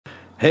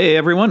Hey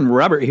everyone,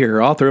 Robert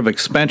here, author of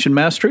Expansion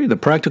Mastery, the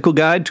practical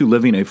guide to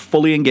living a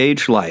fully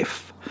engaged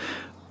life.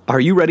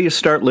 Are you ready to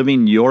start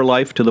living your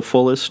life to the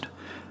fullest?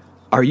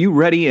 Are you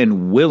ready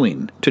and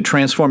willing to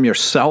transform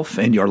yourself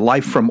and your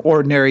life from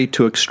ordinary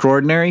to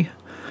extraordinary?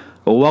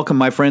 Well, welcome,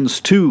 my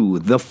friends, to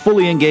the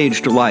Fully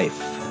Engaged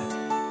Life.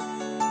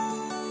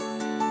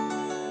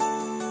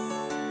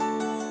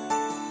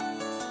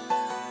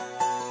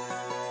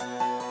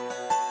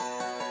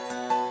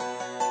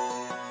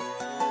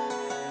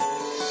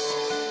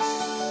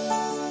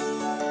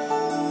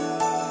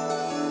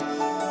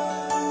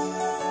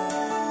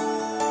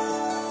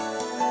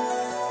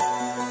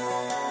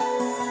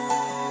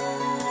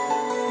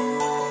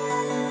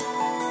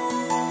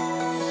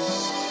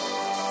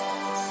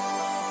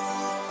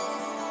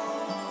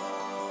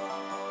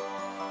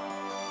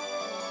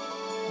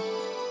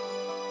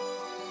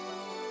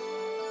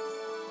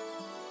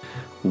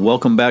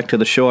 Welcome back to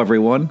the show,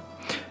 everyone.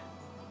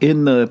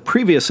 In the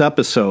previous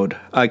episode,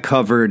 I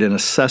covered an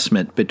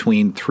assessment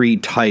between three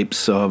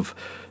types of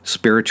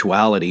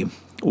spirituality.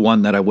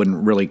 One that I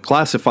wouldn't really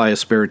classify as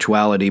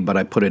spirituality, but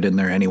I put it in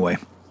there anyway.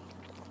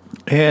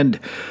 And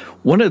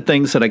one of the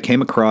things that I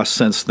came across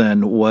since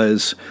then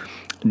was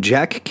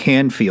Jack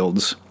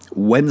Canfield's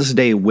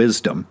Wednesday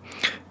Wisdom.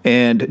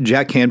 And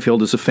Jack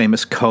Canfield is a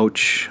famous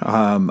coach.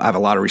 I have a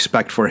lot of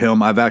respect for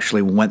him. I've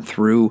actually went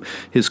through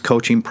his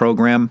coaching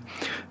program,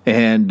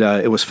 and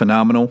it was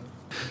phenomenal.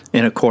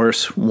 And of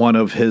course, one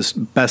of his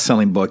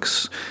best-selling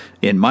books,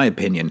 in my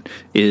opinion,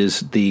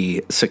 is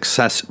The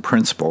Success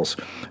Principles.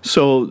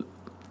 So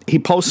he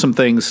posts some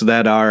things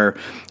that are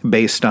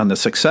based on the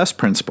success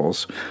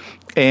principles.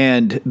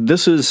 And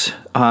this is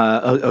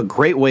a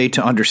great way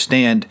to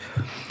understand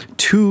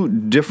two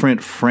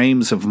different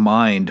frames of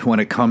mind when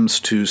it comes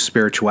to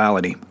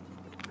spirituality.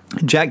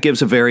 Jack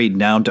gives a very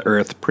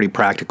down-to-earth, pretty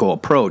practical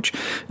approach,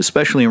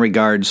 especially in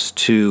regards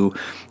to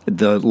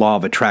the law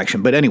of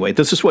attraction. But anyway,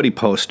 this is what he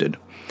posted.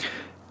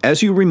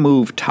 As you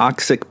remove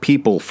toxic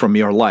people from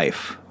your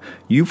life,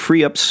 you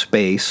free up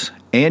space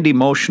and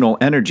emotional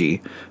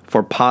energy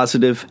for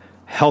positive,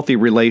 healthy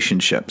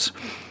relationships.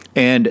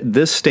 And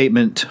this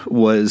statement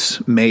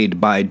was made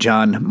by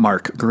John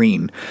Mark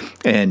Green,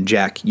 and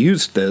Jack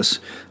used this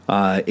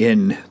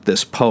in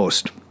this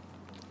post.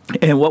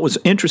 And what was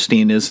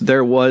interesting is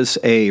there was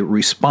a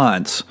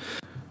response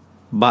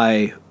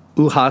by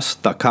Uhas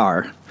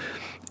Thakkar,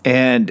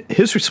 and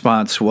his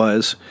response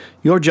was,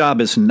 your job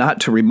is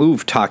not to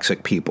remove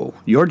toxic people.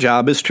 Your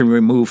job is to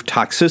remove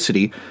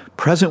toxicity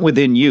present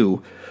within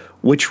you,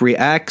 which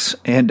reacts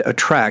and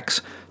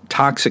attracts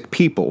toxic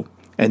people.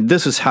 And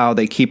this is how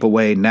they keep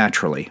away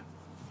naturally.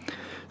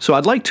 So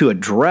I'd like to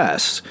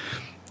address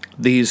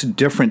these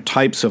different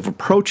types of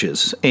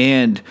approaches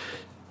and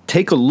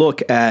take a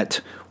look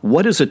at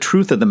what is the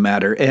truth of the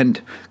matter and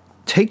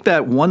take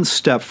that one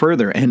step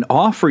further and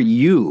offer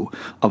you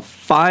a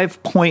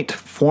 5-point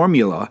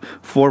formula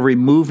for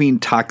removing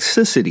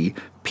toxicity,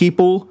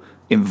 people,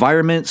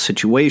 environment,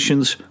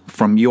 situations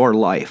from your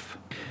life.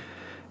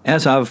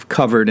 As I've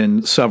covered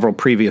in several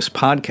previous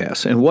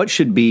podcasts, and what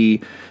should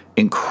be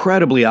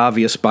incredibly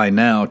obvious by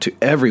now to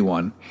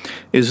everyone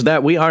is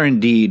that we are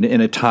indeed in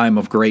a time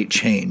of great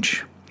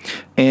change.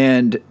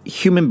 And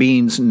human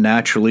beings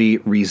naturally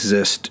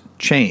resist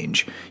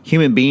change.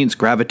 Human beings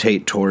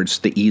gravitate towards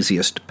the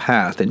easiest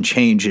path, and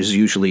change is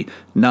usually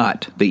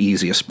not the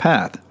easiest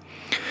path.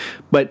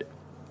 But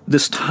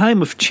this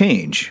time of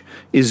change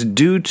is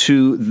due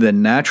to the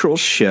natural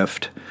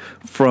shift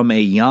from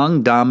a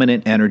yang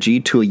dominant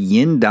energy to a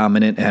yin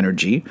dominant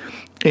energy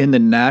in the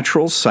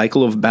natural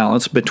cycle of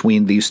balance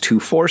between these two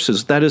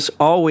forces that is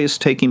always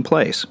taking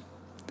place.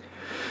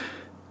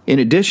 In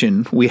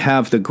addition, we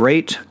have the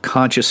great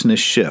consciousness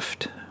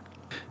shift.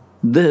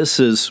 This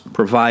is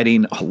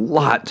providing a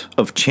lot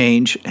of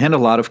change and a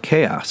lot of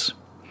chaos.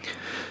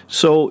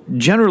 So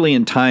generally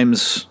in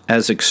times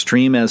as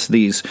extreme as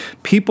these,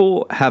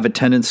 people have a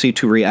tendency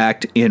to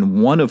react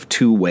in one of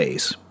two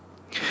ways.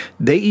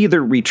 They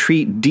either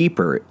retreat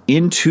deeper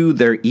into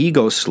their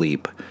ego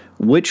sleep,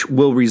 which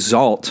will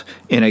result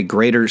in a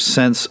greater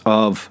sense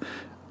of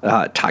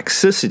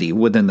toxicity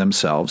within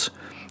themselves,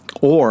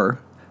 or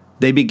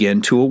they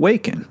begin to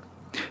awaken.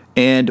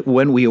 And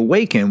when we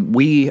awaken,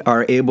 we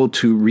are able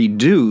to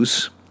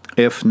reduce,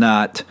 if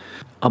not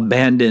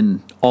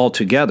abandon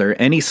altogether,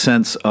 any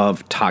sense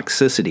of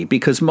toxicity.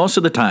 Because most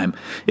of the time,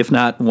 if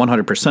not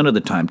 100% of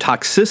the time,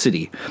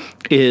 toxicity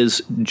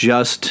is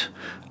just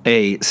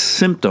a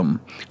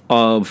symptom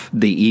of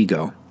the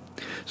ego.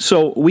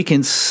 So we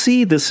can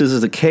see this is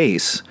the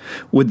case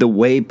with the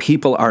way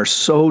people are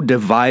so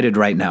divided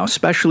right now,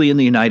 especially in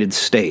the United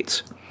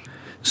States.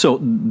 So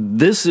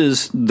this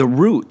is the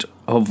root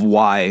of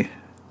why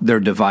they're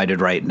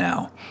divided right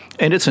now.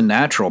 And it's a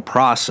natural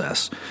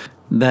process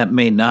that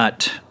may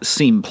not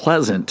seem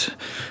pleasant,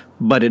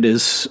 but it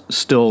is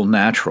still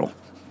natural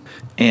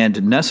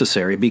and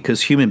necessary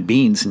because human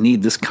beings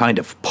need this kind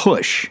of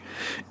push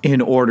in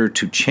order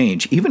to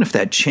change, even if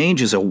that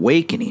change is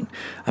awakening.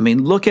 I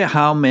mean, look at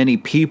how many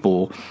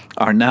people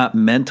are not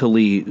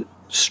mentally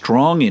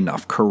strong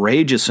enough,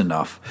 courageous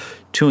enough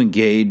to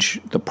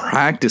engage the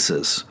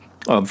practices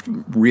of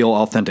real,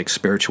 authentic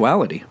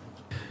spirituality.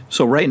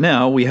 So right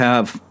now we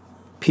have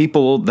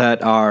people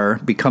that are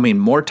becoming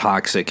more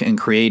toxic and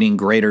creating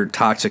greater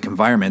toxic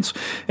environments.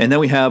 And then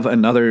we have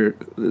another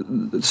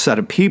set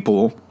of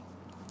people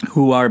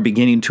who are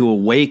beginning to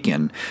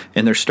awaken,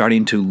 and they're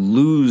starting to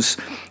lose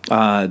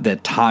that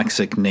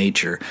toxic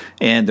nature,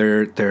 and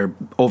they're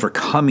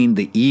overcoming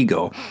the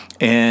ego,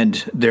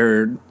 and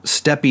they're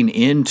stepping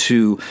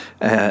into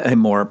a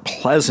more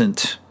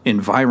pleasant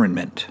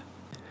environment,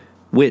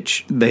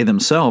 which they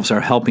themselves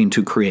are helping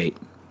to create.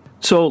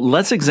 So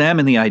let's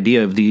examine the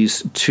idea of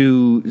these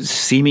two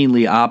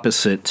seemingly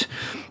opposite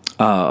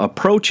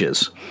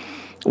approaches.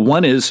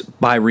 One is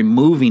by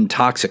removing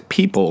toxic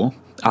people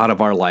out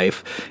of our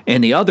life,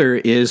 and the other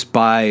is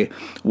by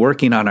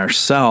working on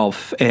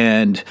ourselves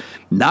and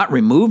not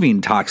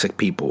removing toxic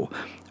people,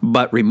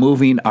 but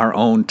removing our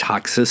own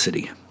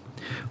toxicity.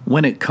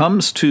 When it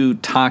comes to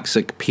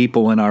toxic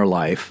people in our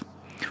life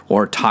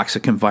or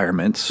toxic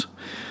environments,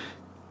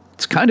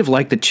 it's kind of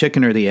like the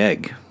chicken or the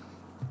egg.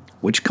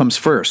 Which comes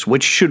first?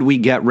 Which should we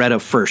get rid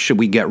of first? Should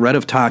we get rid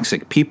of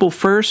toxic people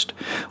first,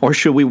 or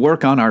should we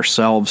work on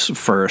ourselves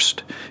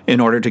first in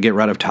order to get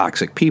rid of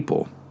toxic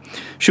people?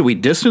 Should we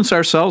distance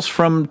ourselves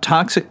from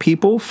toxic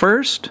people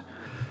first,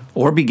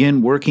 or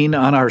begin working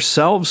on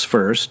ourselves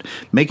first,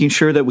 making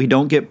sure that we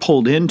don't get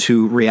pulled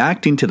into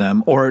reacting to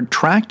them or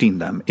attracting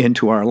them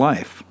into our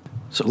life?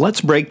 So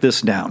let's break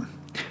this down.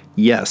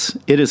 Yes,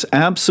 it is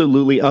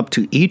absolutely up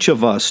to each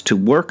of us to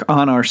work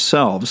on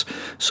ourselves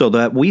so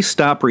that we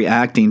stop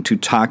reacting to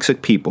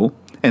toxic people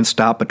and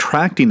stop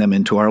attracting them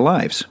into our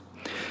lives.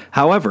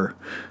 However,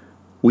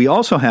 we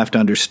also have to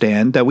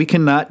understand that we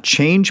cannot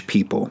change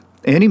people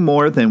any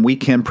more than we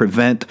can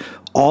prevent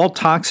all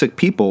toxic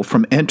people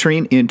from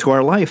entering into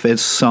our life at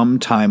some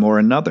time or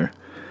another.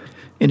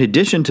 In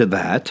addition to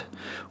that,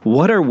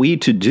 what are we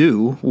to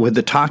do with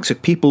the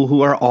toxic people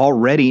who are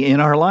already in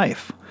our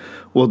life?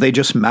 Will they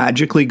just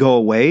magically go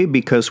away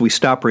because we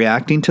stop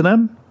reacting to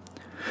them?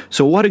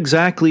 So what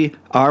exactly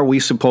are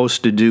we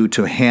supposed to do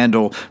to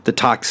handle the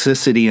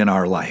toxicity in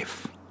our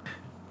life?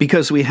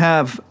 Because we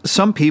have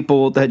some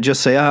people that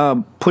just say,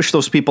 push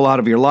those people out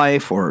of your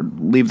life or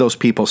leave those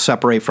people,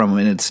 separate from them,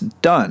 and it's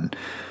done.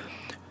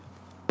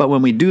 But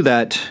when we do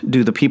that,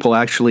 do the people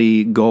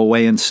actually go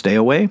away and stay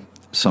away?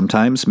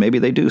 Sometimes maybe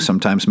they do,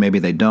 sometimes maybe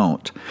they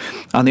don't.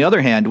 On the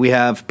other hand, we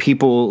have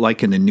people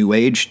like in the New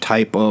Age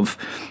type of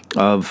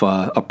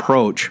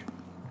approach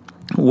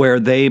where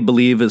they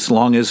believe as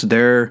long as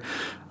they're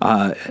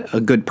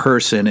a good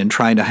person and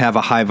trying to have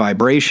a high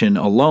vibration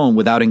alone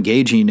without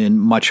engaging in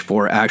much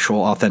for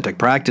actual authentic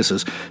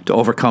practices to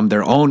overcome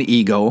their own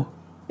ego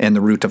and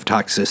the root of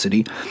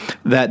toxicity,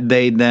 that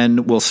they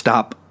then will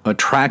stop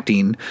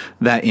attracting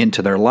that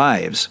into their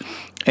lives.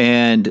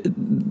 And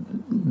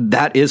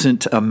that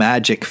isn't a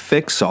magic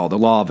fix-all. The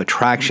law of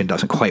attraction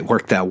doesn't quite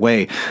work that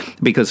way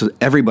because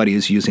everybody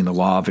is using the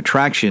law of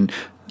attraction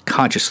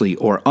consciously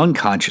or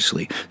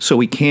unconsciously. So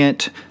we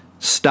can't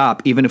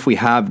stop, even if we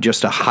have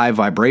just a high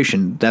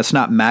vibration. That's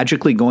not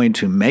magically going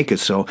to make it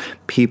so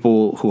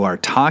people who are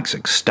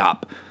toxic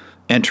stop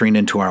entering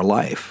into our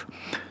life.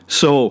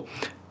 So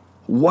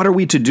what are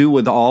we to do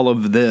with all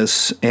of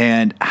this,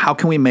 and how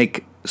can we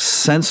make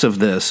sense of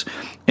this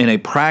in a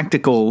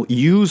practical,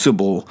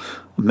 usable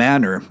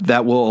manner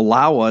that will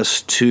allow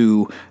us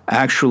to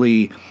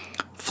actually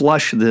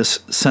flush this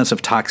sense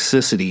of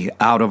toxicity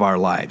out of our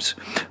lives?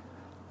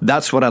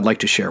 That's what I'd like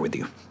to share with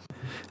you.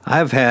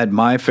 I've had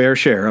my fair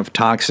share of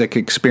toxic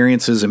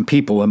experiences and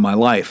people in my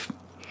life.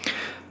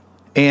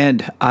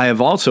 And I have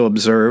also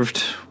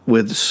observed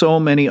with so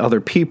many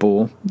other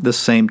people the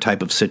same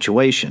type of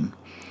situation.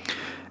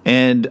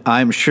 And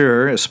I'm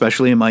sure,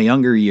 especially in my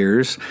younger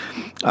years,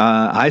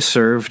 I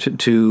served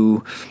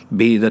to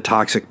be the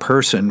toxic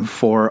person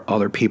for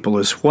other people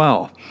as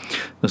well.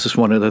 This is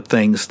one of the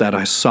things that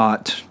I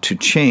sought to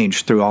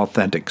change through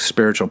authentic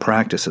spiritual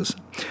practices.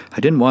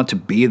 I didn't want to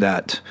be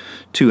that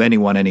to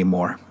anyone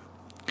anymore.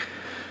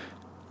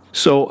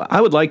 So I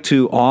would like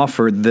to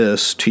offer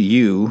this to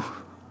you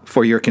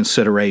for your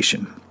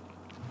consideration.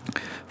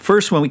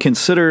 First, when we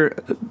consider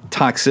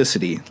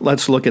toxicity,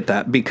 let's look at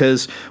that,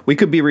 because we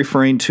could be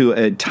referring to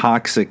a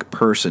toxic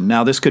person.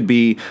 Now, this could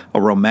be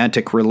a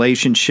romantic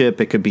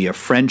relationship, it could be a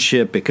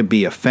friendship, it could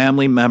be a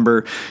family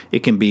member,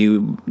 it can be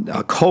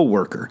a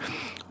coworker.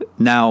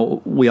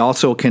 Now, we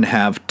also can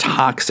have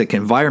toxic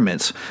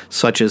environments,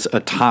 such as a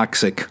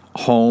toxic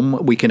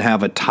home. We can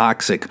have a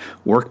toxic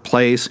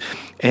workplace,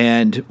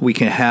 and we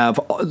can have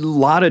a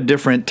lot of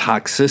different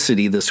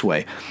toxicity this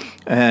way.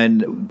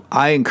 And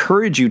I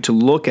encourage you to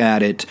look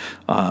at it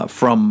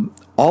from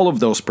all of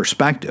those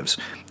perspectives.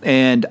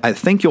 And I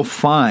think you'll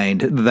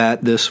find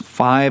that this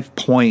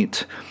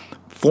 5-point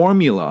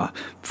formula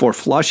for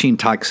flushing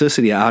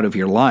toxicity out of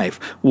your life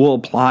will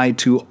apply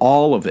to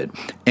all of it,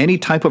 any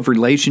type of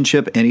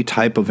relationship, any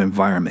type of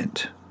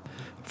environment.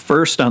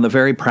 First, on the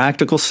very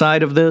practical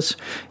side of this,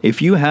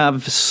 if you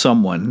have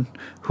someone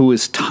who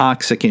is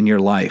toxic in your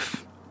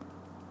life,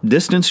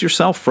 distance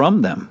yourself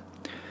from them.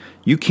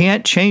 You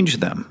can't change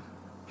them.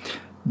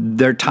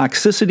 their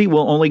toxicity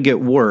will only get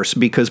worse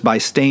because by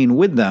staying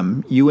with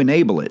them, you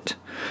enable it.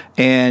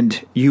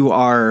 And you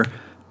are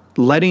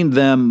letting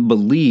them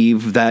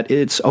believe that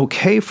it's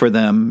okay for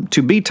them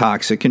to be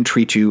toxic and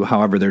treat you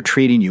however they're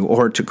treating you,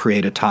 or to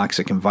create a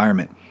toxic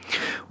environment.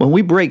 When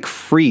we break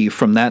free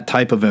from that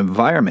type of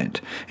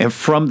environment and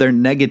from their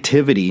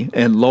negativity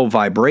and low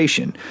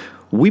vibration,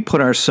 we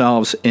put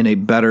ourselves in a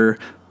better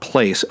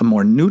place, a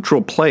more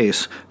neutral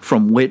place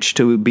from which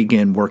to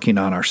begin working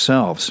on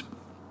ourselves.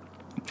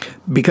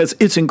 Because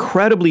it's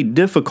incredibly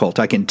difficult,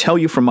 I can tell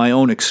you from my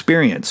own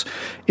experience,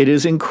 it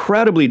is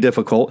incredibly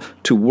difficult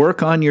to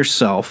work on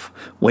yourself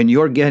when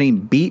you're getting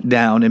beat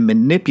down and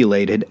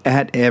manipulated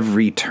at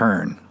every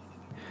turn.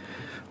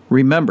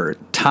 Remember,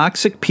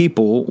 toxic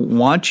people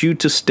want you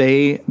to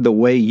stay the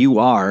way you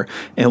are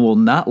and will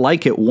not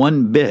like it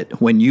one bit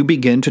when you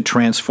begin to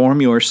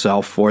transform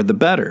yourself for the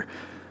better,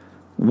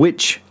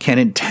 which can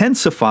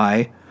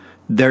intensify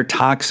their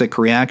toxic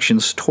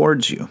reactions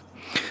towards you.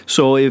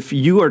 So if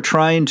you are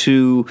trying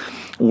to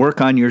work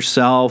on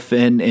yourself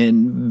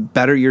and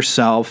better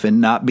yourself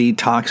and not be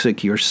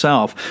toxic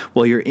yourself,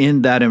 while you're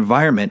in that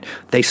environment,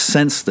 they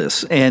sense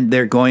this and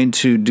they're going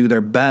to do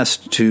their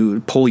best to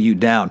pull you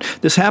down.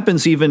 This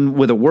happens even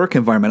with a work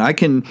environment. I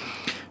can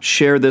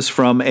share this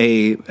from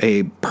a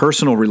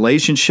personal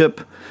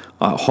relationship,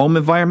 home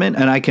environment,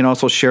 and I can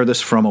also share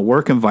this from a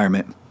work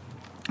environment,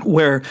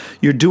 where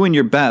you're doing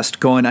your best,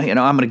 going, I'm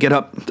going to get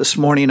up this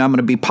morning, I'm going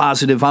to be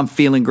positive, I'm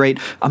feeling great,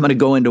 I'm going to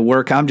go into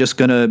work, I'm just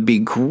going to be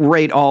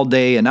great all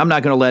day, and I'm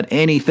not going to let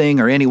anything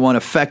or anyone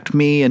affect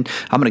me, and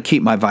I'm going to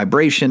keep my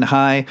vibration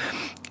high.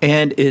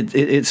 And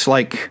it's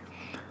like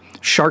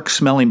sharks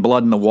smelling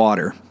blood in the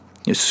water.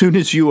 As soon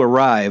as you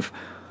arrive,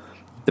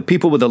 the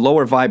people with a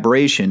lower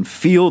vibration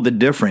feel the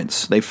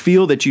difference. They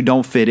feel that you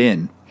don't fit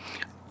in,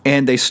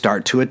 and they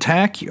start to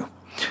attack you.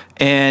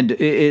 And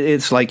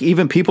it's like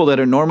even people that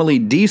are normally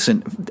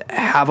decent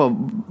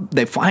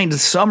they find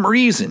some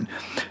reason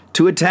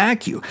to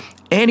attack you.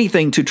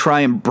 Anything to try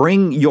and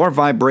bring your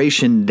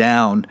vibration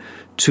down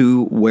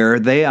to where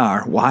they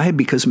are. Why?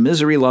 Because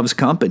misery loves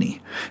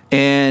company.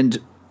 And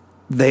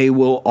they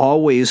will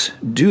always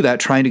do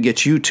that, trying to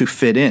get you to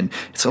fit in.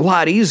 It's a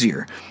lot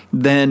easier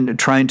than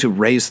trying to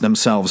raise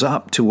themselves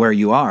up to where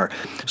you are.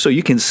 So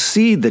you can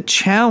see the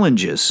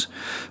challenges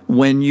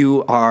when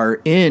you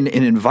are in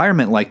an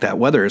environment like that,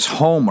 whether it's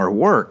home or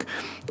work,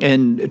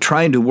 and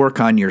trying to work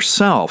on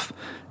yourself.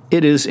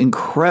 It is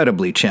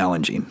incredibly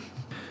challenging.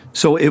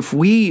 So if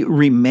we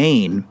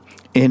remain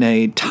in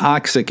a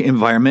toxic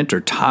environment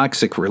or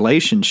toxic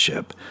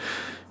relationship,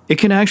 it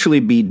can actually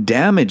be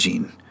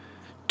damaging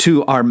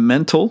to our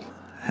mental,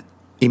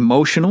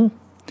 emotional,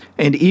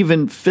 and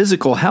even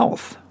physical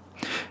health.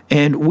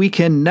 And we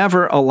can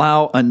never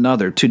allow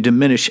another to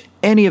diminish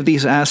any of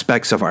these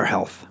aspects of our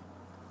health.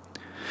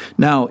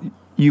 Now,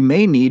 you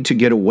may need to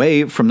get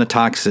away from the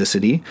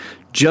toxicity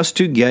just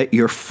to get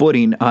your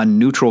footing on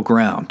neutral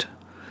ground.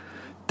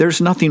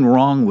 There's nothing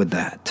wrong with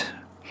that.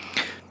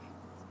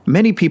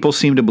 Many people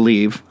seem to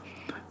believe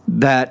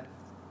that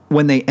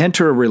when they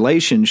enter a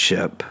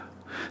relationship,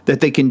 that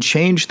they can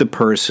change the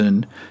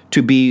person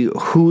to be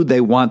who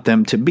they want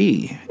them to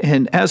be.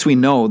 And as we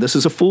know, this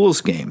is a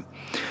fool's game.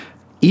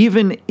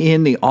 Even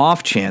in the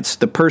off chance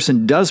the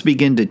person does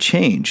begin to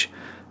change,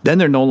 then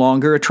they're no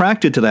longer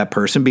attracted to that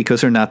person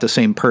because they're not the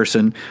same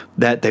person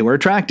that they were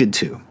attracted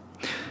to.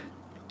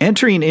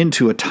 Entering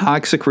into a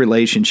toxic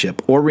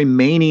relationship or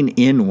remaining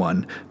in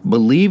one,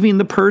 believing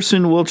the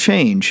person will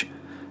change,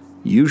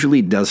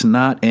 usually does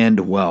not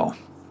end well.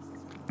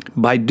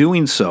 By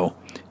doing so,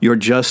 you're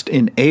just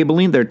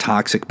enabling their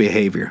toxic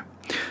behavior.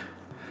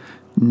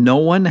 No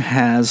one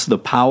has the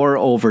power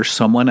over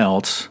someone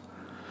else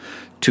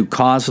to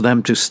cause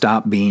them to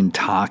stop being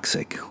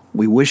toxic.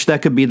 We wish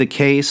that could be the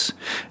case,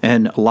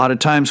 and a lot of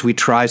times we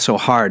try so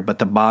hard, but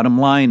the bottom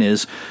line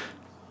is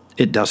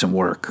it doesn't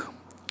work.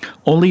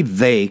 Only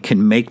they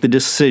can make the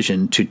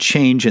decision to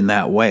change in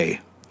that way.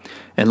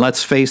 And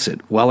let's face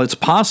it, while it's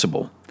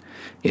possible,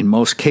 in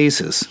most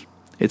cases,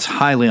 it's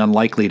highly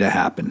unlikely to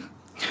happen.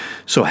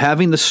 So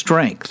having the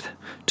strength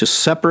to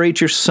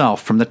separate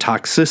yourself from the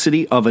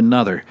toxicity of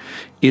another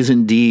is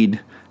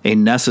indeed a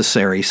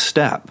necessary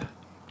step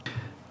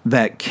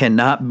that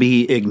cannot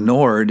be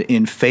ignored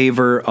in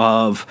favor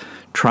of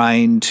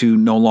trying to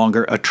no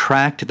longer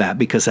attract that,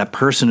 because that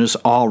person is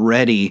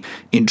already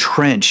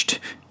entrenched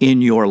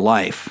in your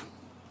life.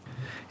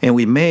 And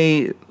we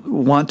may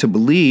want to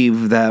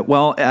believe that,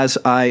 well, as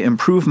I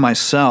improve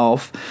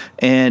myself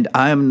and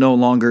I'm no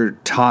longer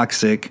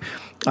toxic,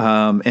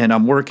 and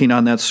I'm working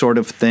on that sort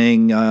of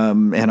thing,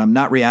 and I'm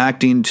not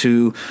reacting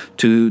to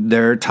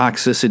their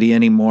toxicity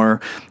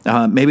anymore,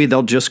 maybe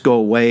they'll just go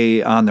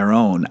away on their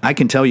own. I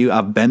can tell you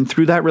I've been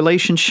through that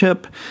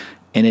relationship,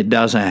 and it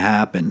doesn't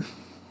happen.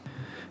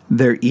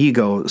 Their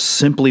ego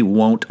simply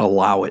won't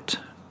allow it.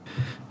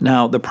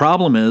 Now, the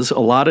problem is a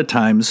lot of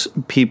times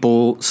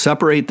people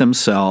separate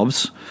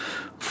themselves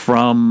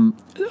from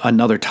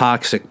another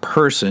toxic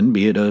person,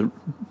 be it a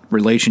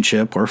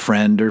relationship or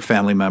friend or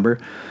family member,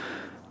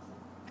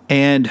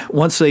 And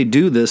once they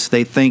do this,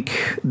 they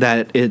think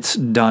that it's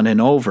done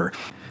and over.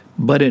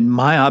 But in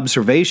my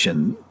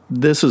observation,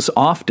 this is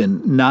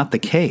often not the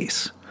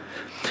case.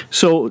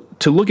 So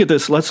to look at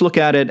this, let's look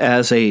at it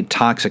as a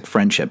toxic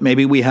friendship.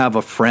 Maybe we have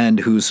a friend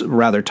who's a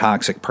rather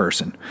toxic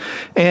person.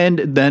 And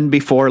then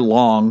before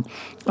long,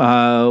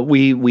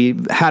 we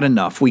had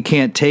enough. We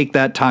can't take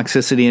that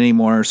toxicity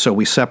anymore, so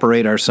we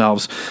separate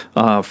ourselves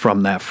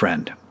from that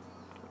friend.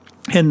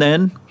 And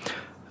then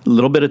a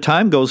little bit of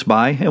time goes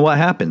by, and what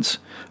happens?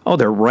 Oh,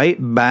 they're right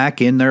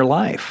back in their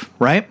life,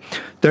 right?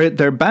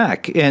 They're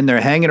back, and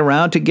they're hanging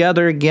around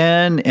together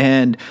again,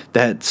 and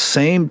that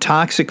same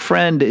toxic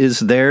friend is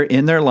there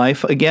in their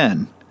life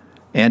again,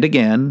 and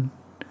again,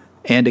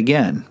 and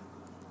again.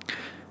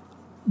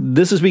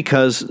 This is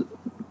because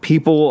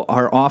people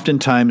are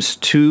oftentimes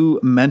too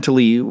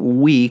mentally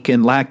weak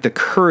and lack the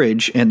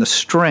courage and the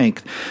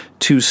strength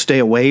to stay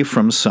away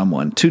from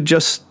someone, to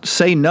just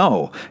say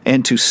no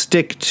and to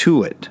stick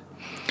to it.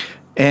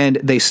 And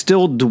they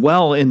still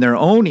dwell in their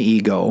own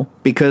ego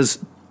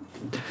because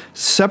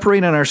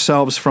separating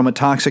ourselves from a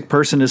toxic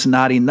person is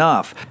not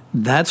enough.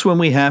 That's when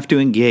we have to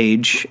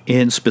engage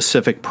in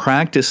specific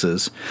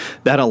practices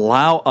that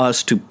allow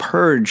us to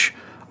purge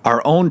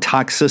our own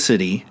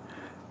toxicity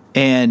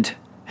and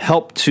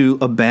help to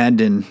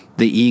abandon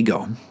the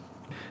ego.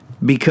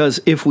 Because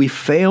if we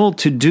fail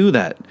to do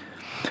that,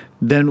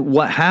 then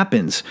what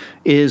happens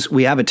is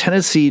we have a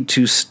tendency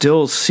to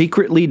still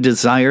secretly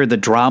desire the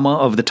drama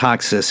of the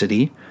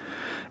toxicity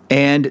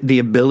and the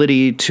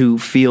ability to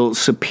feel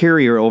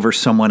superior over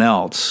someone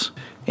else.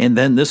 And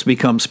then this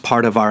becomes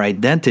part of our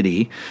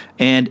identity,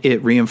 and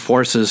it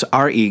reinforces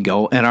our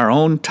ego and our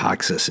own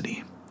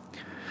toxicity.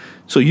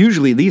 So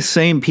usually these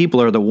same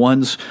people are the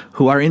ones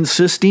who are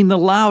insisting the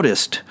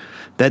loudest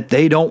that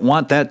they don't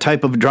want that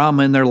type of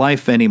drama in their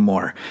life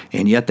anymore.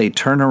 And yet they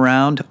turn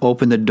around,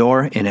 open the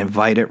door, and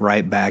invite it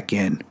right back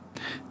in.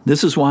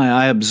 This is why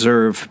I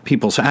observe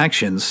people's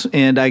actions,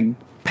 and I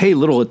pay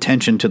little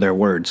attention to their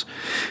words,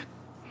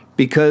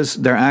 because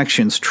their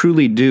actions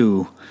truly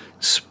do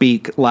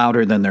speak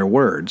louder than their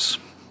words,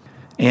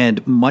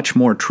 and much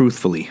more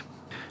truthfully.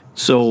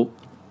 So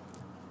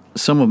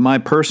some of my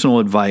personal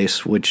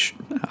advice, which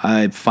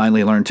I've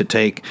finally learned to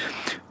take,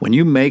 when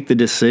you make the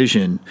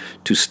decision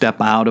to step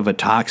out of a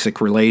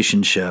toxic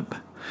relationship,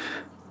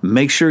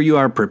 make sure you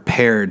are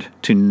prepared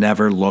to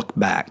never look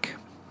back.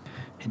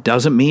 It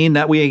doesn't mean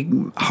that we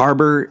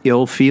harbor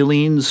ill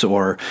feelings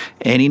or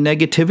any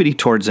negativity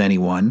towards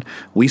anyone.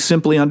 We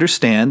simply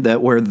understand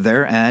that where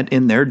they're at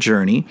in their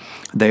journey,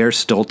 they are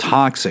still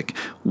toxic.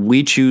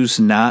 We choose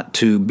not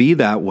to be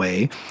that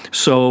way,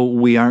 so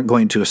we aren't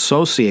going to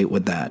associate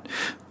with that.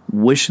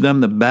 Wish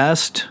them the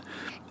best,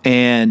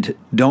 and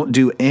don't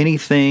do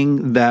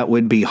anything that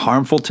would be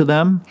harmful to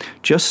them.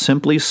 Just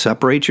simply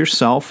separate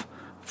yourself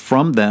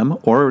from them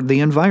or the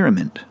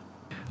environment.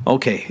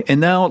 Okay,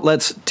 and now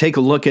let's take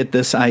a look at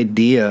this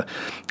idea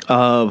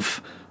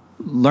of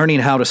learning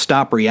how to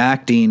stop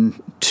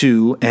reacting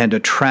to and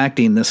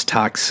attracting this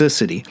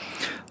toxicity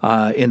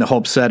in the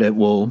hopes that it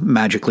will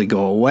magically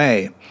go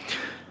away.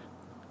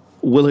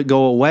 Will it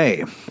go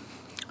away?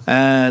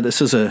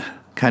 This is a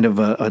kind of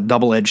a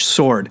double-edged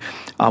sword.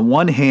 On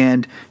one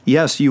hand,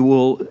 yes, you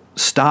will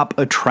stop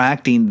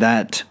attracting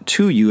that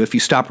to you if you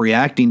stop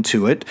reacting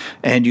to it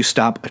and you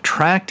stop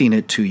attracting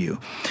it to you.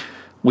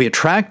 We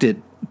attract it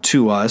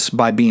to us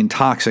by being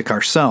toxic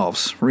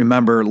ourselves.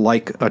 Remember,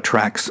 like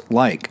attracts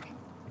like.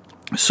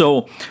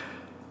 So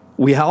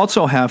we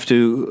also have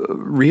to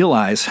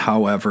realize,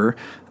 however,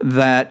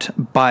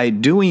 that by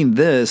doing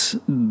this,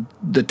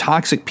 the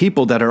toxic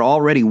people that are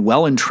already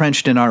well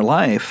entrenched in our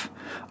life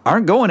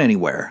aren't going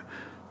anywhere.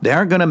 They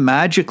aren't going to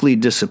magically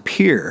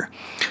disappear.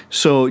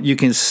 So you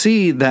can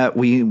see that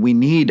we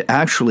need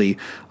actually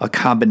a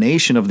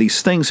combination of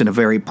these things in a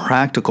very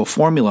practical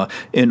formula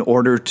in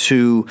order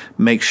to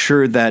make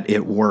sure that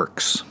it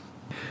works.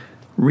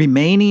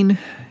 Remaining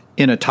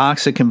in a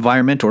toxic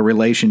environment or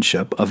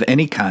relationship of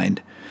any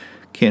kind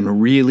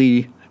can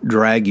really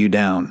drag you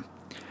down.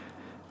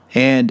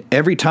 And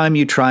every time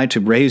you try to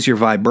raise your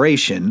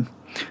vibration,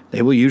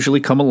 they will usually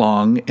come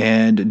along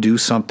and do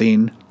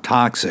something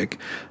toxic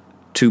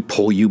to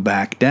pull you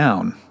back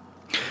down.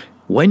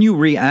 When you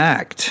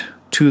react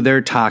to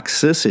their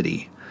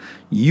toxicity,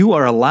 you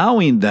are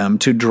allowing them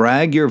to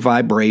drag your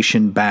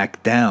vibration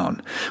back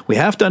down. We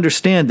have to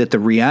understand that the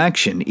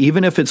reaction,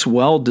 even if it's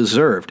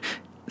well-deserved,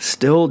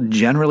 still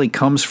generally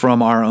comes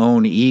from our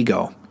own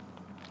ego.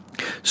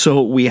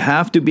 So we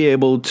have to be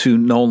able to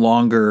no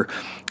longer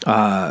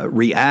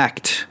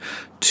react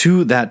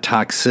to that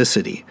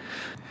toxicity,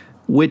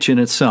 which in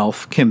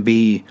itself can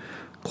be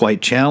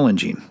quite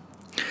challenging.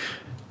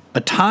 A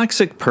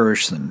toxic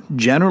person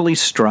generally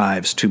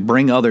strives to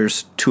bring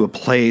others to a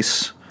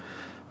place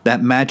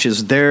that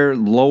matches their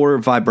lower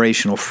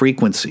vibrational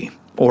frequency,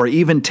 or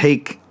even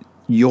take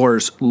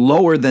yours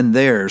lower than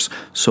theirs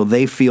so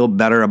they feel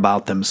better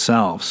about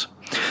themselves.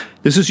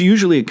 This is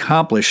usually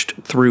accomplished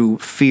through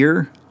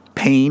fear,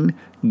 pain,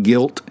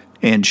 guilt,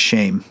 and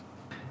shame.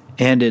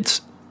 And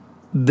it's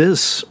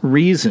this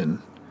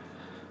reason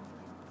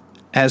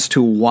as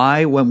to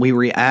why when we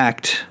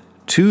react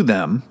to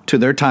them, to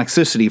their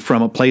toxicity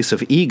from a place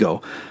of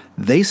ego,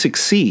 they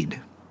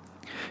succeed.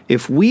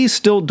 If we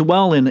still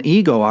dwell in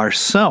ego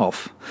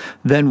ourselves,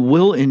 then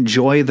we'll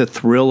enjoy the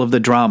thrill of the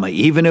drama,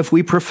 even if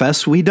we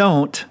profess we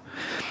don't,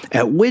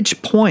 at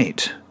which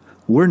point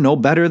we're no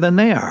better than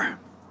they are.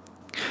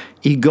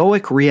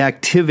 Egoic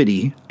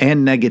reactivity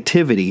and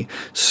negativity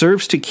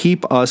serves to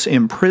keep us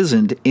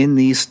imprisoned in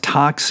these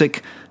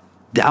toxic,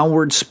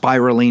 downward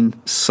spiraling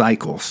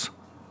cycles.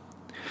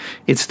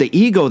 It's the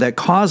ego that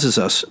causes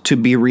us to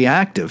be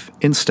reactive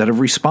instead of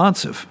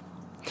responsive.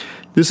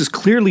 This is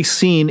clearly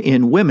seen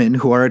in women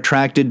who are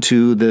attracted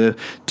to the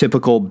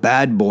typical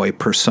bad boy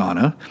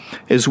persona,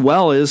 as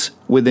well as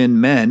within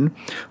men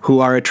who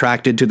are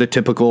attracted to the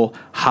typical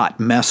hot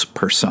mess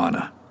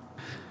persona.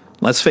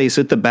 Let's face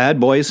it, the bad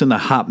boys and the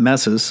hot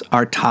messes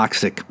are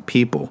toxic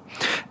people.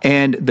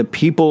 And the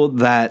people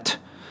that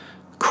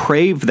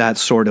crave that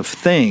sort of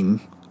thing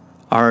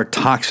are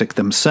toxic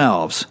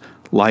themselves.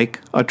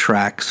 Like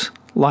attracts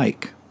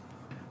like.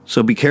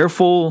 So be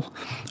careful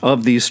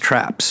of these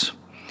traps.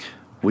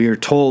 We are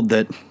told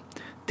that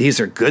these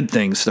are good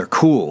things, they're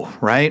cool,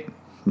 right?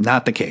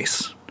 Not the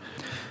case.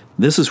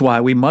 This is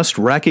why we must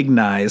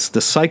recognize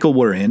the cycle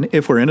we're in,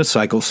 if we're in a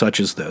cycle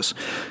such as this.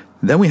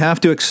 Then we have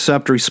to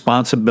accept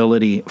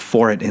responsibility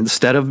for it.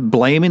 Instead of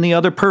blaming the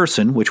other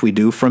person, which we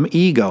do from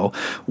ego,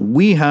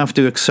 we have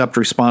to accept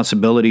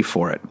responsibility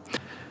for it.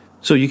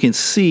 So you can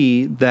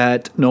see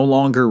that no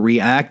longer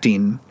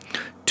reacting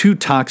to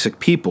toxic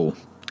people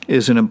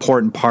is an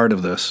important part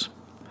of this.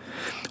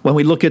 When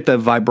we look at the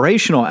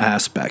vibrational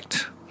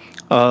aspect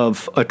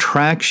of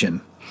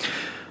attraction,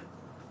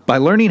 by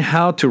learning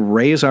how to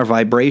raise our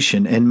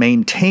vibration and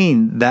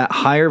maintain that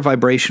higher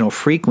vibrational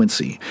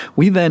frequency,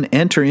 we then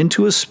enter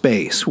into a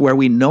space where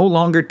we no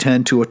longer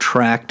tend to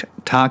attract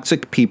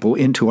toxic people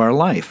into our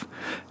life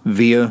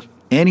via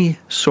any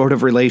sort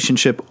of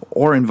relationship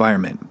or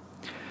environment.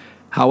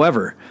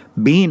 However,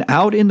 being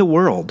out in the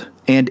world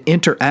and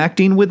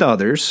interacting with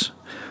others,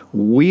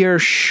 we are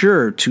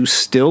sure to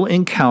still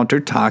encounter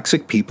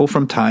toxic people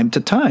from time to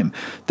time.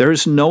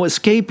 There's no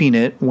escaping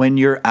it when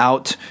you're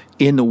out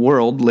in the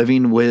world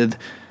living with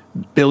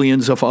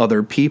billions of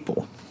other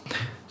people.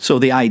 So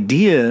the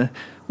idea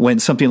when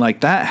something like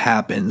that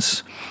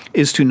happens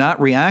is to not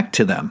react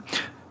to them.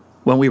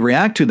 When we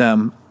react to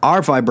them,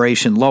 our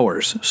vibration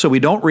lowers. So we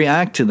don't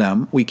react to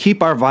them. We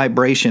keep our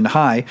vibration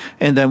high,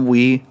 and then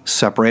we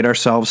separate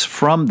ourselves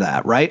from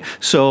that, right?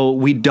 So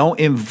we don't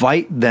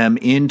invite them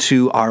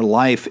into our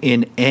life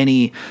in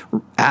any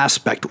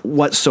aspect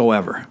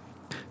whatsoever.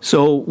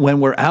 So when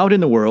we're out in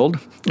the world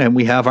and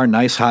we have our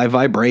nice high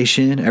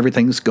vibration,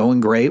 everything's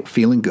going great,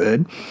 feeling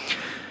good,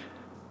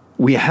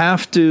 we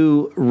have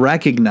to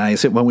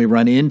recognize it when we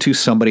run into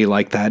somebody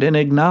like that and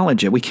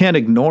acknowledge it. We can't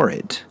ignore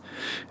it.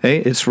 Okay?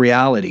 It's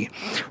reality.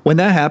 When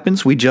that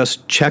happens, we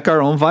just check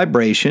our own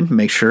vibration,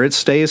 make sure it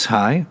stays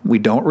high, we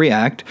don't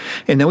react,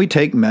 and then we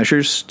take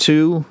measures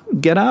to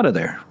get out of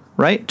there,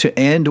 right? To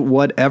end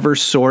whatever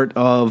sort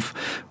of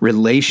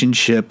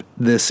relationship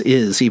this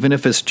is, even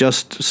if it's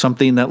just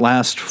something that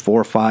lasts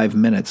 4 or 5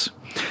 minutes.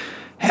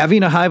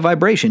 Having a high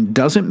vibration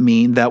doesn't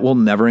mean that we'll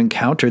never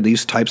encounter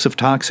these types of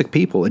toxic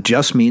people. It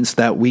just means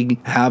that we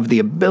have the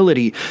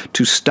ability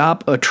to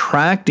stop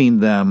attracting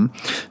them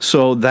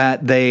so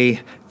that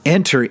they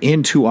enter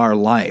into our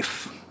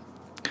life.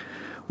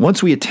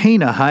 Once we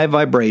attain a high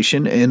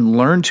vibration and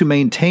learn to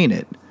maintain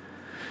it,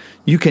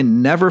 you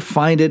can never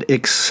find it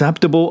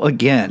acceptable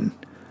again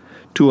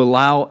to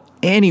allow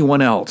anyone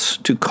else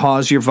to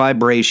cause your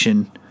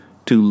vibration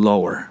to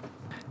lower.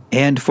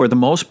 And for the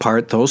most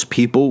part, those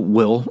people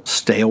will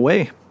stay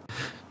away.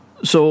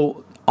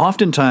 So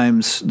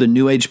oftentimes, the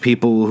New Age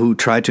people who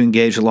try to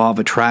engage the law of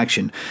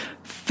attraction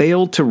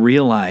fail to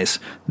realize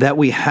that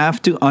we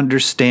have to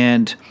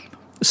understand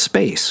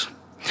space.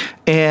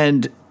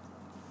 And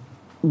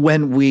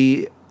when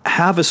we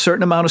have a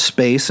certain amount of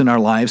space in our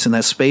lives and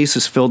that space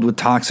is filled with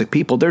toxic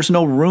people, there's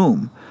no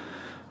room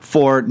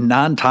for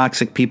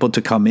non-toxic people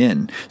to come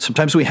in.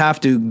 Sometimes we have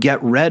to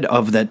get rid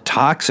of the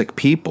toxic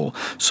people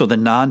so the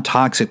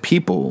non-toxic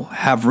people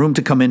have room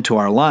to come into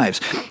our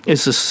lives.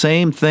 It's the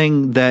same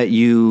thing that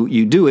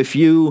you do if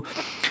you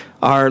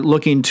are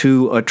looking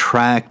to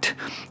attract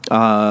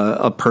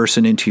a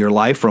person into your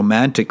life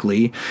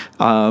romantically.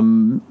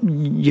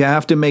 You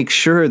have to make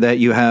sure that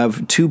you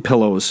have 2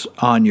 pillows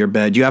on your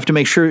bed. You have to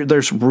make sure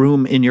there's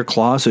room in your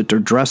closet or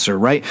dresser,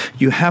 right?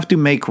 You have to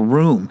make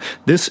room.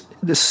 This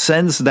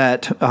sends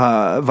that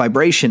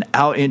vibration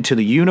out into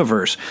the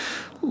universe,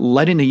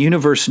 letting the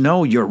universe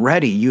know you're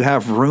ready. You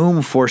have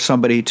room for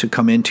somebody to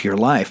come into your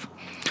life.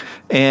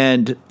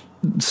 And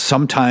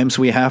sometimes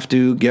we have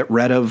to get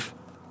rid of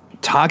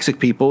toxic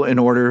people in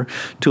order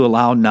to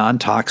allow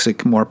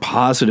non-toxic, more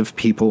positive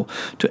people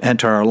to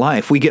enter our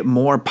life. We get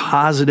more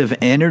positive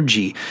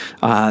energy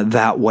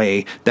that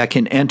way that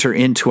can enter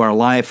into our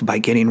life by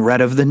getting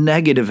rid of the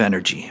negative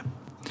energy.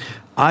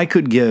 I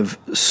could give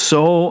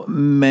so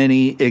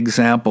many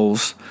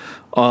examples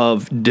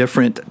of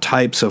different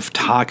types of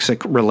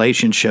toxic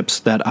relationships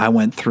that I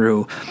went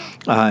through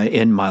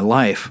in my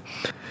life.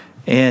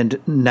 And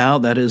now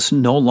that is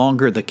no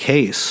longer the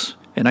case.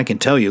 And I can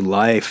tell you,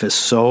 life is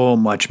so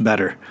much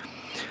better.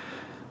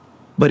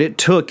 But it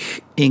took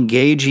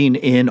engaging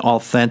in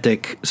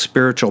authentic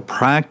spiritual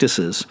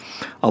practices,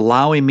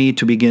 allowing me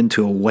to begin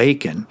to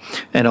awaken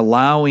and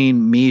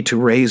allowing me to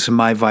raise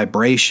my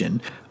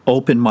vibration,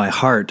 open my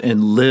heart,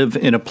 and live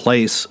in a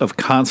place of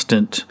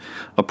constant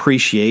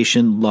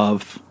appreciation,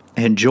 love,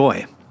 and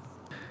joy.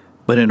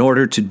 But in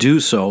order to do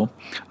so,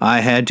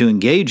 I had to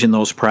engage in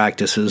those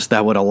practices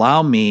that would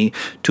allow me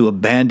to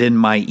abandon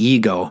my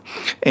ego.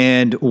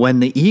 And when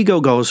the ego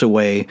goes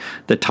away,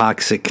 the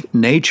toxic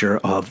nature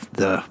of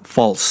the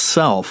false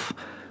self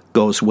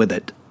goes with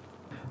it.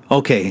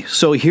 Okay,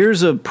 so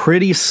here's a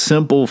pretty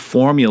simple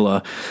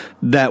formula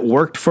that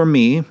worked for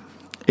me.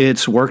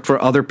 It's worked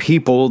for other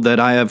people that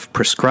I have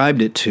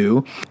prescribed it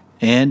to,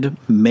 and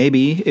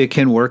maybe it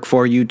can work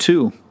for you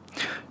too.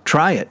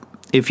 Try it.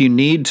 If you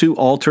need to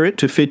alter it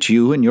to fit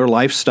you and your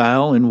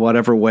lifestyle in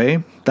whatever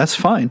way, that's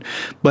fine.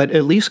 But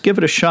at least give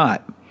it a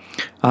shot.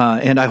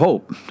 And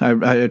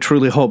I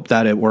truly hope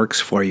that it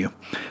works for you.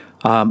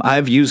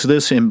 I've used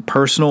this in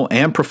personal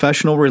and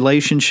professional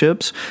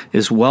relationships,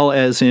 as well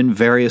as in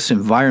various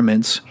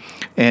environments,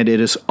 and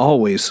it has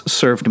always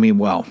served me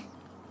well.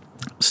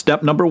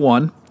 Step number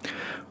 1,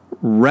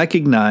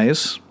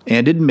 recognize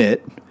and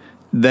admit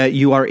that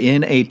you are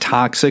in a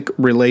toxic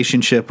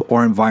relationship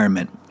or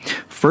environment.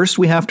 First,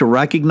 we have to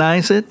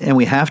recognize it, and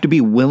we have to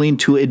be willing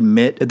to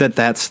admit that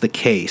that's the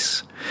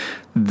case.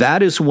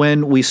 That is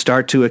when we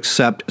start to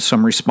accept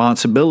some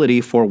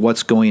responsibility for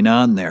what's going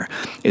on there.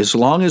 As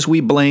long as we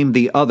blame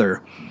the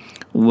other,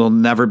 we'll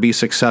never be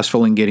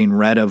successful in getting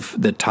rid of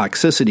the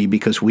toxicity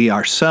because we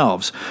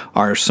ourselves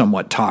are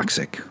somewhat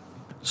toxic.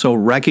 So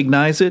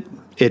recognize it,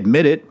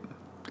 admit it,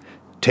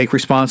 take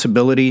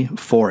responsibility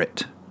for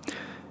it.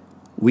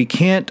 We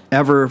can't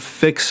ever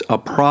fix a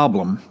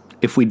problem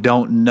if we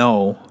don't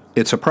know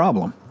it's a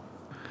problem.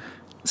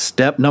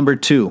 Step number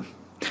 2,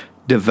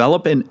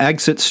 develop an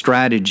exit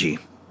strategy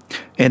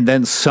and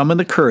then summon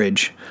the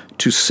courage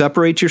to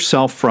separate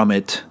yourself from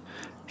it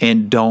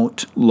and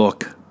don't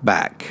look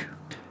back.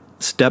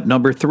 Step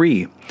number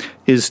 3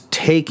 is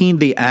taking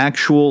the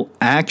actual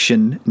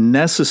action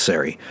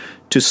necessary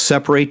to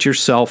separate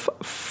yourself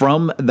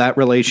from that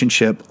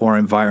relationship or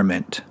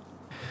environment.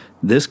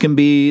 This can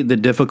be the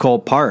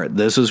difficult part.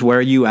 This is where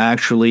you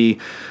actually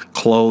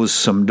close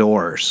some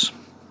doors.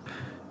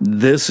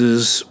 This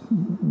is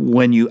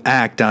when you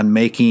act on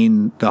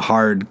making the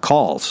hard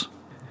calls.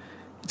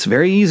 It's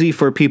very easy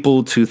for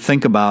people to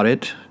think about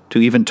it, to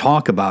even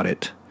talk about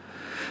it.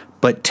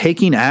 But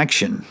taking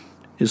action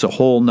is a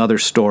whole nother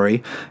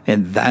story,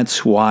 and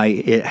that's why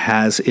it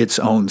has its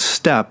own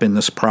step in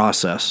this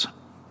process.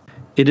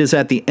 It is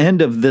at the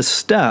end of this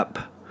step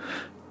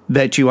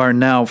that you are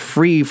now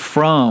free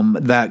from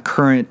that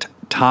current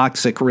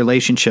toxic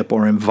relationship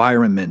or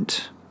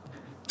environment.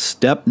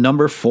 Step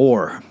number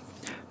 4,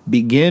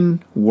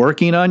 begin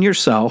working on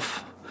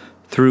yourself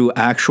through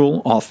actual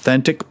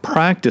authentic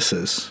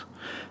practices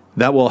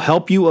that will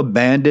help you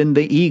abandon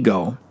the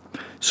ego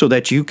so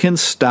that you can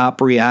stop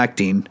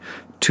reacting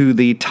to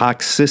the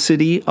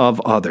toxicity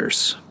of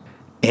others.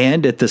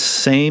 And at the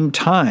same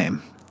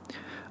time,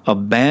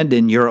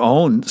 abandon your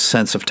own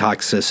sense of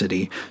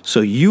toxicity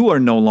so you are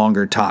no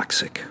longer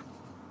toxic.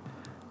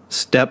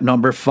 Step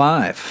number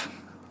 5,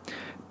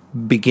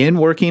 begin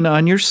working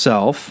on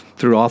yourself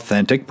through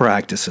authentic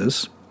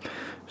practices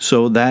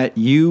so that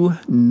you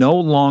no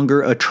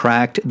longer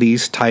attract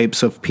these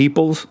types of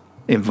people,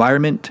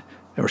 environment,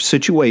 or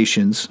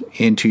situations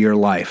into your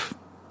life.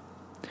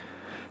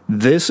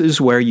 This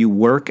is where you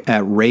work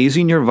at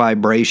raising your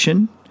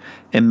vibration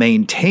and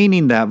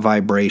maintaining that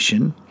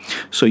vibration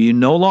so you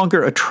no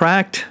longer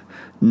attract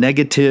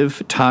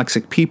negative,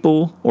 toxic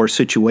people or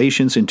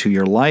situations into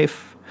your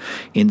life.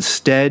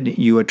 Instead,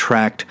 you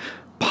attract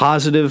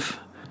positive,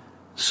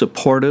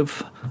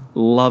 supportive,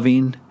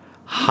 loving,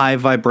 high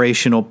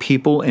vibrational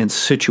people and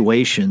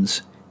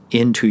situations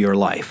into your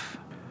life.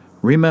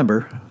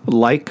 Remember,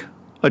 like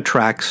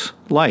attracts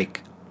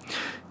like.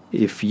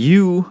 If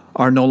you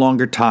are no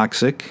longer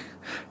toxic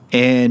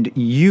and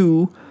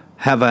you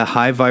have a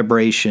high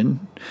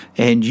vibration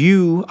and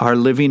you are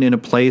living in a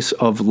place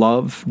of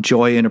love,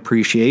 joy, and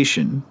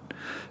appreciation,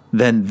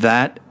 then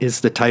that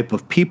is the type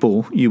of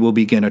people you will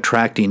begin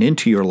attracting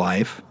into your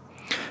life,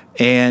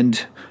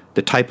 and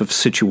the type of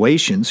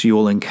situations you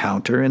will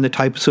encounter and the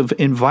types of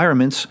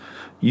environments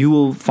you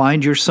will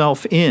find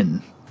yourself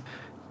in,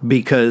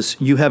 because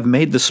you have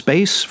made the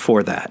space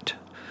for that.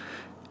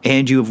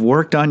 And you have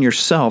worked on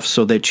yourself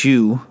so that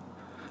you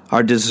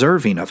are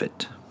deserving of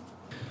it.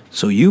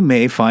 So you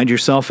may find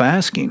yourself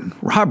asking,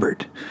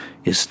 Robert,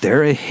 is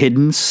there a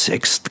hidden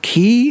 6th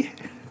key?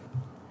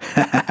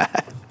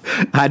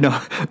 I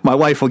know, my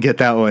wife will get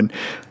that one.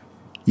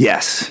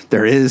 Yes,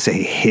 there is a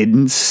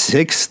hidden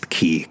 6th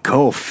key.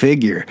 Go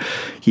figure.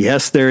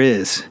 Yes, there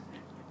is.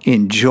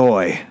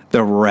 Enjoy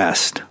the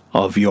rest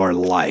of your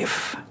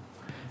life.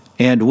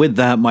 And with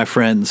that, my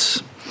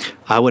friends,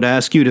 I would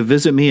ask you to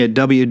visit me at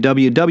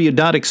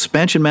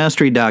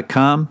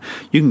www.expansionmastery.com.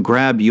 You can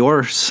grab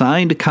your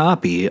signed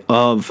copy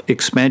of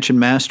Expansion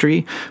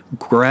Mastery,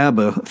 grab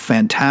a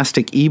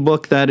fantastic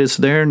ebook that is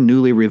there,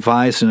 newly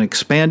revised and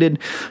expanded.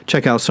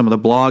 Check out some of the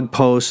blog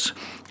posts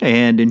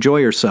and enjoy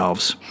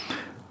yourselves.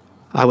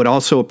 I would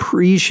also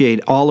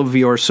appreciate all of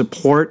your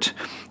support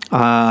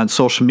on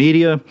social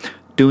media,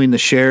 doing the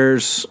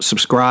shares,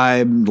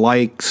 subscribe,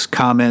 likes,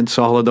 comments,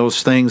 all of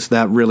those things.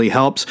 That really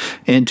helps.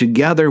 And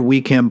together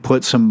we can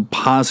put some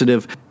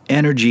positive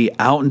energy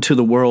out into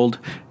the world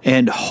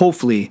and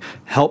hopefully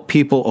help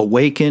people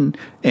awaken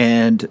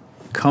and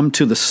come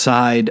to the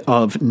side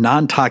of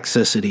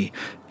non-toxicity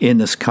in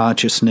this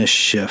consciousness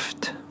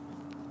shift.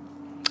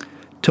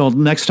 Till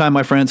next time,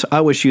 my friends,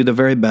 I wish you the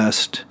very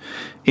best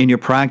in your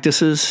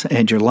practices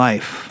and your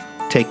life.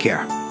 Take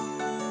care.